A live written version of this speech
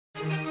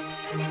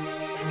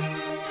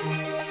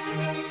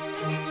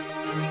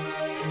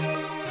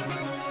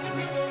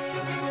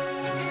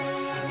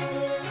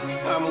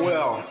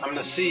Joe. I'm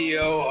the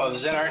CEO of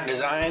Zen Art and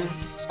Design.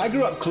 I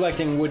grew up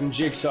collecting wooden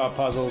jigsaw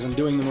puzzles and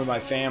doing them with my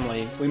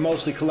family. We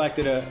mostly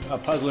collected a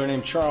puzzler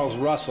named Charles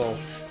Russell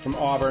from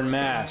Auburn,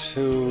 Mass.,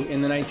 who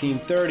in the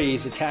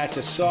 1930s attached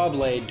a saw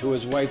blade to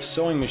his wife's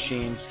sewing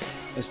machine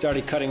and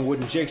started cutting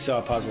wooden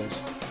jigsaw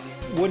puzzles.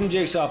 Wooden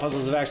jigsaw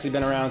puzzles have actually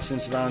been around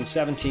since around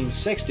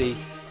 1760,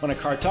 when a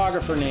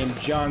cartographer named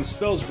John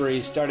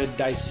Spilsbury started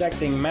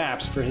dissecting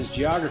maps for his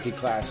geography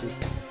classes.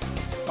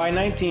 By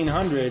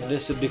 1900,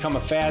 this had become a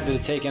fad that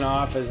had taken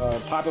off as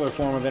a popular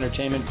form of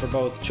entertainment for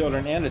both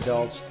children and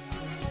adults.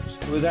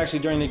 It was actually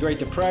during the Great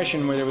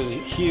Depression where there was a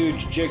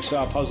huge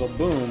jigsaw puzzle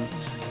boom,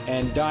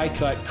 and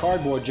die-cut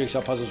cardboard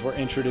jigsaw puzzles were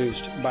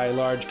introduced by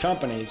large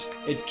companies.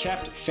 It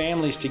kept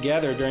families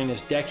together during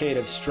this decade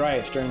of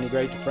strife during the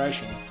Great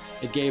Depression.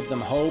 It gave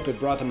them hope, it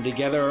brought them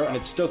together, and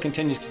it still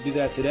continues to do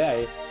that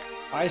today.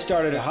 I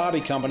started a hobby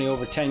company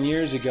over 10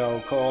 years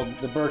ago called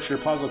the Berkshire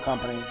Puzzle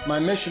Company. My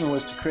mission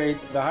was to create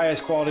the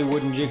highest quality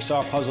wooden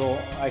jigsaw puzzle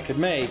I could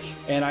make,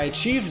 and I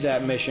achieved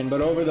that mission,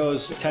 but over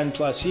those 10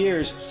 plus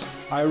years,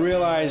 I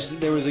realized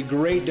there was a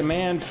great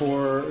demand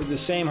for the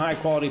same high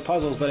quality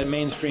puzzles but at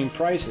mainstream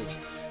prices.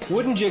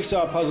 Wooden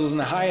jigsaw puzzles in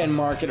the high-end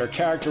market are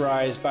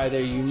characterized by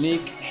their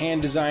unique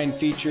hand-designed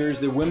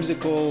features, their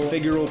whimsical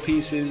figural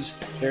pieces,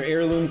 their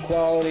heirloom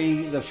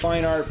quality, the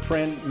fine art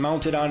print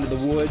mounted onto the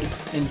wood.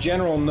 In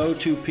general, no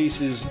two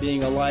pieces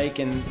being alike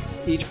and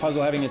each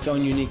puzzle having its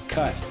own unique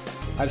cut.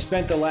 I've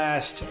spent the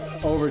last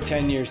over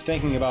 10 years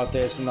thinking about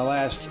this, and the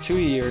last 2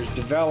 years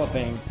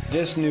developing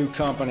this new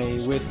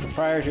company with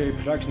proprietary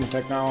production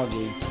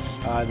technology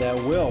that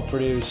will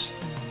produce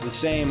the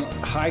same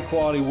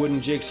high-quality wooden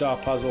jigsaw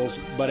puzzles,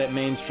 but at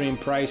mainstream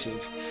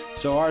prices.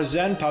 So our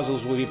Zen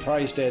puzzles will be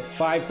priced at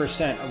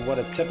 5% of what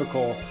a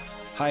typical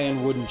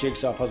high-end wooden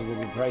jigsaw puzzle will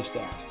be priced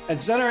at.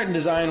 At Zen Art and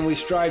Design, we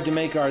strive to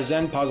make our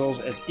Zen puzzles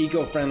as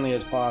eco-friendly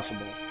as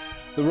possible.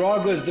 The raw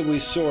goods that we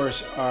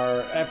source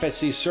are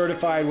FSC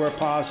certified where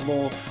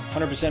possible,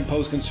 100%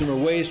 post-consumer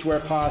waste where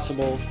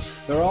possible.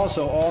 They're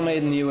also all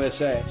made in the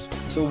USA.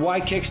 So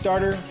why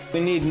Kickstarter?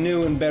 We need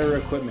new and better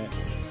equipment.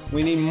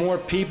 We need more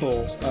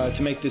people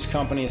to make this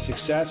company a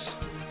success.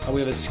 We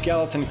have a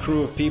skeleton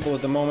crew of people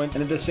at the moment,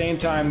 and at the same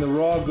time, the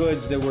raw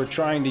goods that we're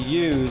trying to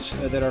use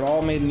that are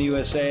all made in the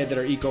USA, that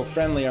are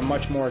eco-friendly, are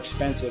much more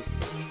expensive.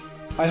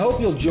 I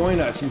hope you'll join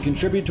us and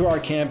contribute to our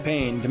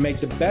campaign to make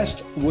the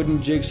best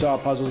wooden jigsaw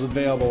puzzles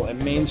available at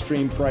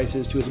mainstream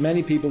prices to as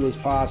many people as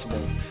possible.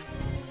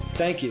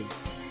 Thank you.